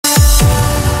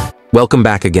Welcome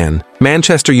back again.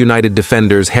 Manchester United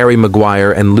defenders Harry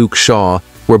Maguire and Luke Shaw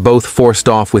were both forced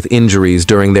off with injuries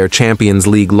during their Champions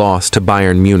League loss to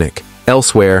Bayern Munich.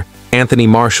 Elsewhere, Anthony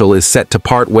Martial is set to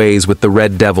part ways with the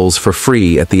Red Devils for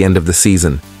free at the end of the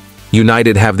season.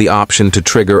 United have the option to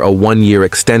trigger a one-year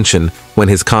extension when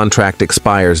his contract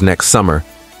expires next summer,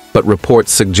 but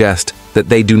reports suggest that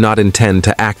they do not intend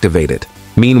to activate it.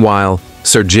 Meanwhile,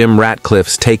 Sir Jim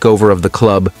Ratcliffe's takeover of the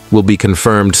club will be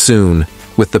confirmed soon,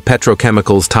 with the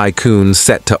petrochemicals tycoon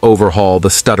set to overhaul the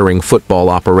stuttering football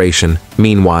operation.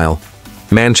 Meanwhile,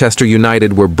 Manchester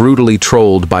United were brutally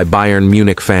trolled by Bayern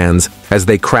Munich fans as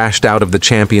they crashed out of the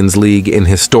Champions League in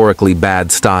historically bad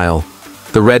style.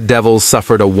 The Red Devils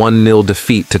suffered a 1-0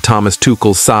 defeat to Thomas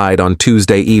Tuchel's side on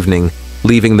Tuesday evening,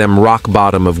 leaving them rock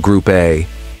bottom of Group A.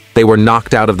 They were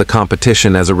knocked out of the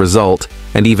competition as a result,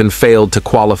 and even failed to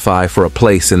qualify for a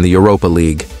place in the Europa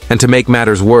League. And to make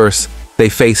matters worse, they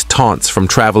faced taunts from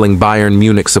traveling Bayern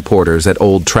Munich supporters at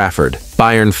Old Trafford.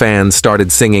 Bayern fans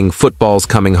started singing "Football's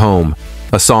Coming Home,"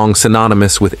 a song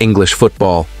synonymous with English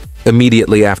football,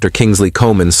 immediately after Kingsley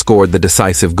Coman scored the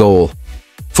decisive goal.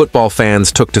 Football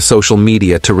fans took to social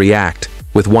media to react,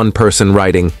 with one person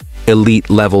writing,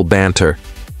 "Elite-level banter."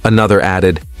 Another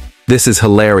added, "This is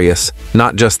hilarious,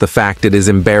 not just the fact it is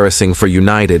embarrassing for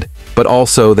United, but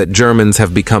also that Germans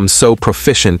have become so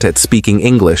proficient at speaking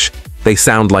English, they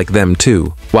sound like them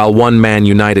too." While one Man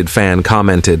United fan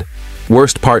commented,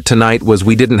 "Worst part tonight was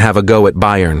we didn't have a go at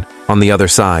Bayern." On the other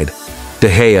side, De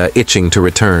Gea itching to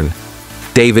return.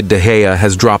 David De Gea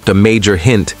has dropped a major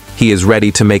hint he is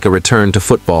ready to make a return to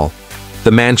football.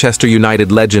 The Manchester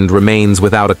United legend remains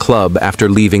without a club after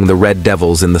leaving the Red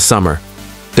Devils in the summer.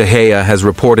 De Gea has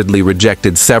reportedly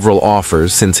rejected several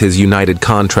offers since his United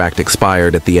contract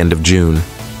expired at the end of June.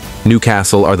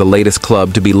 Newcastle are the latest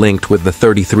club to be linked with the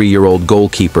 33-year-old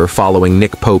goalkeeper following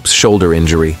Nick Pope's shoulder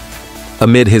injury.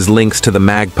 Amid his links to the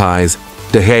Magpies,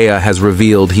 De Gea has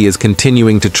revealed he is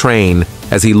continuing to train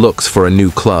as he looks for a new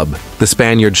club. The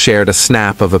Spaniard shared a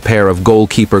snap of a pair of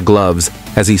goalkeeper gloves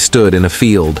as he stood in a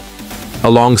field.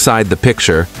 Alongside the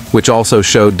picture, which also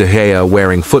showed De Gea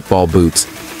wearing football boots,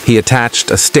 he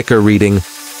attached a sticker reading,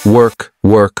 "Work,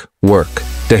 work, work."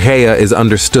 De Gea is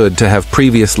understood to have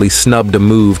previously snubbed a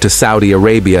move to Saudi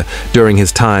Arabia during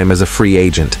his time as a free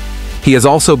agent. He has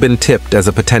also been tipped as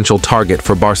a potential target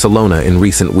for Barcelona in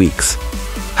recent weeks.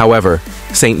 However,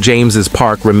 St. James's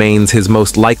Park remains his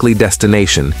most likely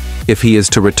destination if he is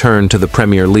to return to the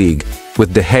Premier League,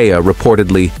 with De Gea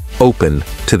reportedly open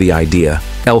to the idea.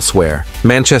 Elsewhere,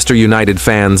 Manchester United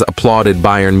fans applauded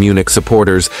Bayern Munich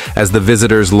supporters as the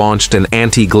visitors launched an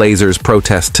anti-Glazers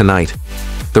protest tonight.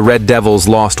 The Red Devils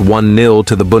lost 1-0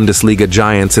 to the Bundesliga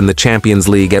giants in the Champions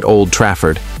League at Old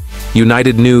Trafford.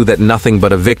 United knew that nothing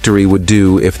but a victory would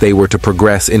do if they were to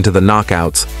progress into the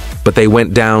knockouts, but they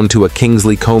went down to a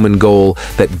Kingsley Coman goal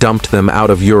that dumped them out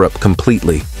of Europe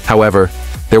completely. However,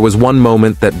 there was one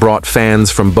moment that brought fans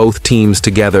from both teams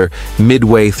together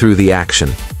midway through the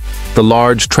action. The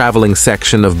large traveling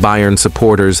section of Bayern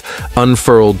supporters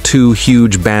unfurled two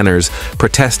huge banners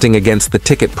protesting against the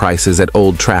ticket prices at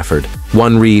Old Trafford.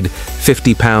 One read,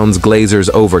 £50 Glazers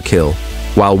overkill,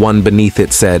 while one beneath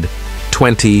it said,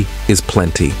 20 is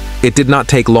plenty. It did not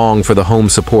take long for the home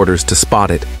supporters to spot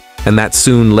it, and that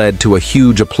soon led to a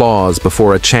huge applause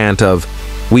before a chant of,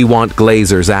 "We want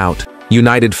Glazers out."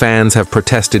 United fans have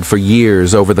protested for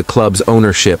years over the club's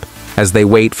ownership as they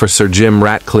wait for Sir Jim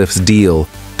Ratcliffe's deal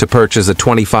to purchase a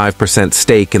 25%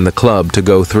 stake in the club to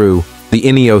go through. The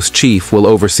Ineos chief will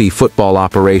oversee football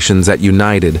operations at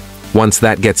United once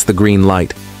that gets the green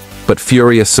light. But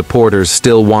furious supporters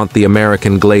still want the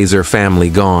American Glazer family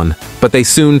gone. But they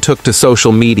soon took to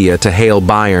social media to hail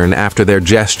Bayern after their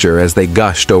gesture as they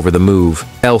gushed over the move.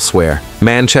 Elsewhere,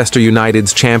 Manchester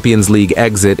United's Champions League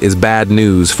exit is bad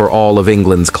news for all of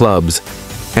England's clubs,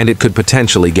 and it could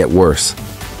potentially get worse.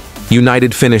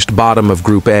 United finished bottom of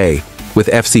Group A, with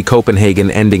FC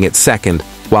Copenhagen ending at second,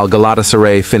 while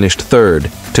Galatasaray finished third,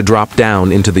 to drop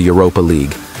down into the Europa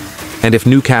League. And if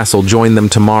Newcastle join them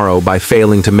tomorrow by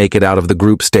failing to make it out of the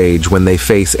group stage when they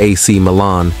face AC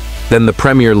Milan, then the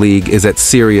Premier League is at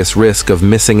serious risk of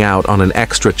missing out on an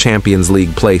extra Champions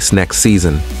League place next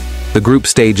season. The group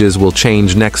stages will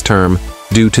change next term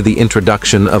due to the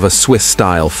introduction of a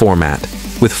Swiss-style format,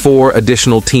 with 4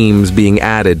 additional teams being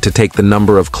added to take the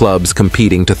number of clubs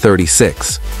competing to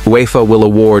 36. UEFA will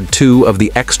award 2 of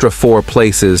the extra 4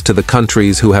 places to the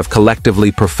countries who have collectively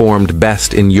performed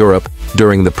best in Europe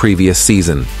during the previous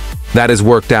season. That is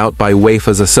worked out by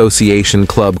UEFA's Association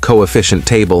Club Coefficient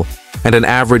Table and an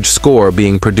average score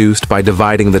being produced by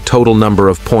dividing the total number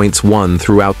of points won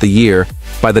throughout the year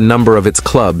by the number of its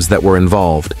clubs that were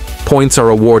involved. Points are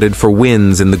awarded for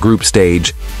wins in the group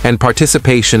stage and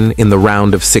participation in the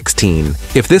round of 16.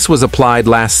 If this was applied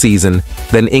last season,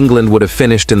 then England would have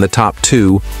finished in the top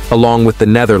 2, along with the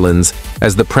Netherlands,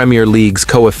 as the Premier League's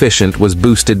coefficient was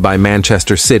boosted by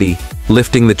Manchester City,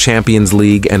 lifting the Champions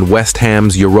League and West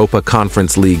Ham's Europa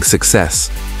Conference League success.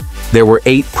 There were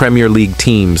 8 Premier League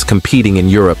teams competing in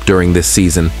Europe during this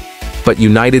season, but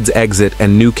United's exit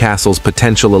and Newcastle's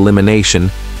potential elimination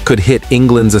could hit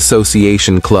England's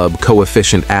association club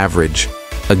coefficient average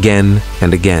again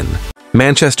and again.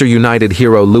 Manchester United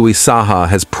hero Louis Saha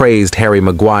has praised Harry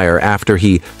Maguire after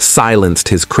he silenced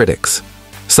his critics.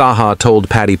 Saha told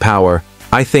Paddy Power,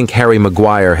 "I think Harry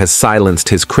Maguire has silenced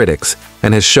his critics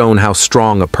and has shown how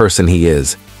strong a person he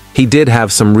is. He did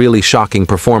have some really shocking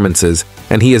performances,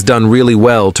 and he has done really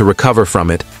well to recover from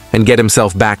it and get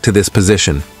himself back to this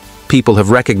position. People have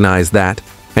recognized that,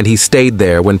 and he stayed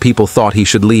there when people thought he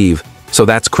should leave, so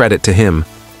that's credit to him.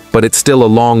 But it's still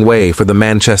a long way for the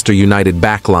Manchester United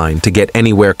backline to get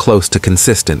anywhere close to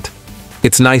consistent.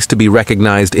 It's nice to be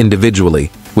recognized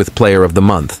individually with Player of the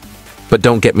Month. But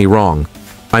don't get me wrong,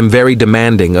 I'm very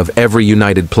demanding of every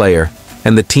United player,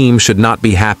 and the team should not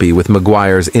be happy with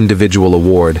Maguire's individual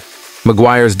award.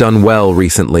 Maguire's done well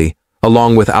recently,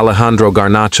 along with Alejandro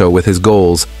Garnacho with his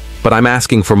goals, but I'm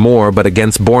asking for more. But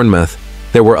against Bournemouth,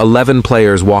 there were 11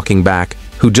 players walking back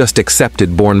who just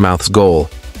accepted Bournemouth's goal.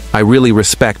 I really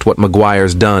respect what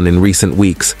Maguire's done in recent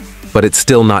weeks, but it's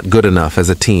still not good enough as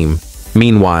a team.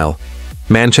 Meanwhile,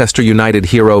 Manchester United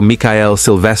hero Mikael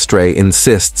Silvestre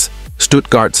insists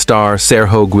Stuttgart star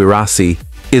Sergio Guirassy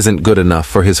isn't good enough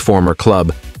for his former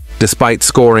club, despite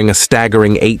scoring a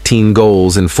staggering 18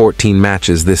 goals in 14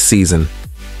 matches this season.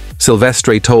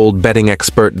 Silvestre told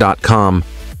bettingexpert.com,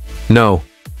 "No,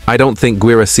 I don't think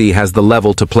Guirassy has the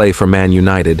level to play for Man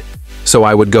United, so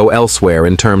I would go elsewhere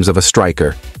in terms of a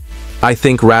striker. I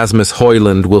think Rasmus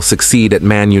Højlund will succeed at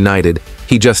Man United,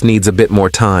 he just needs a bit more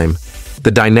time.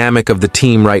 The dynamic of the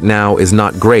team right now is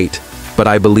not great, but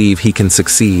I believe he can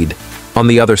succeed." On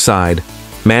the other side,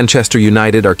 Manchester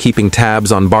United are keeping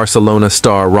tabs on Barcelona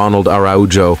star Ronald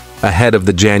Araujo ahead of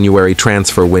the January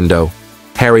transfer window.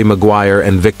 Harry Maguire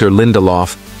and Victor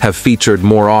Lindelof have featured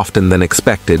more often than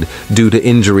expected due to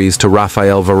injuries to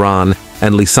Rafael Varane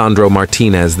and Lisandro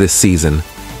Martinez this season.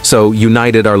 So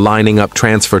United are lining up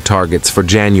transfer targets for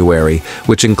January,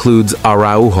 which includes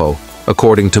Araujo,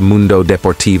 according to Mundo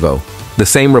Deportivo. The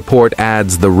same report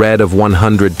adds the red of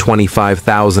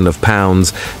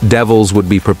 £125,000. Devils would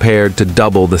be prepared to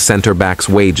double the centre-back's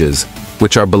wages,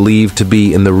 which are believed to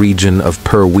be in the region of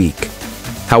per week.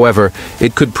 However,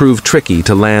 it could prove tricky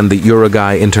to land the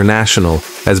Uruguay international,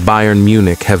 as Bayern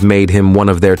Munich have made him one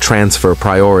of their transfer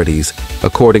priorities,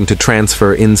 according to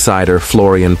transfer insider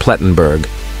Florian Plettenberg.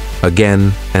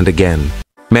 Again and again.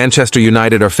 Manchester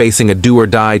United are facing a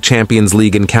do-or-die Champions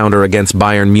League encounter against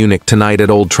Bayern Munich tonight at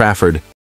Old Trafford.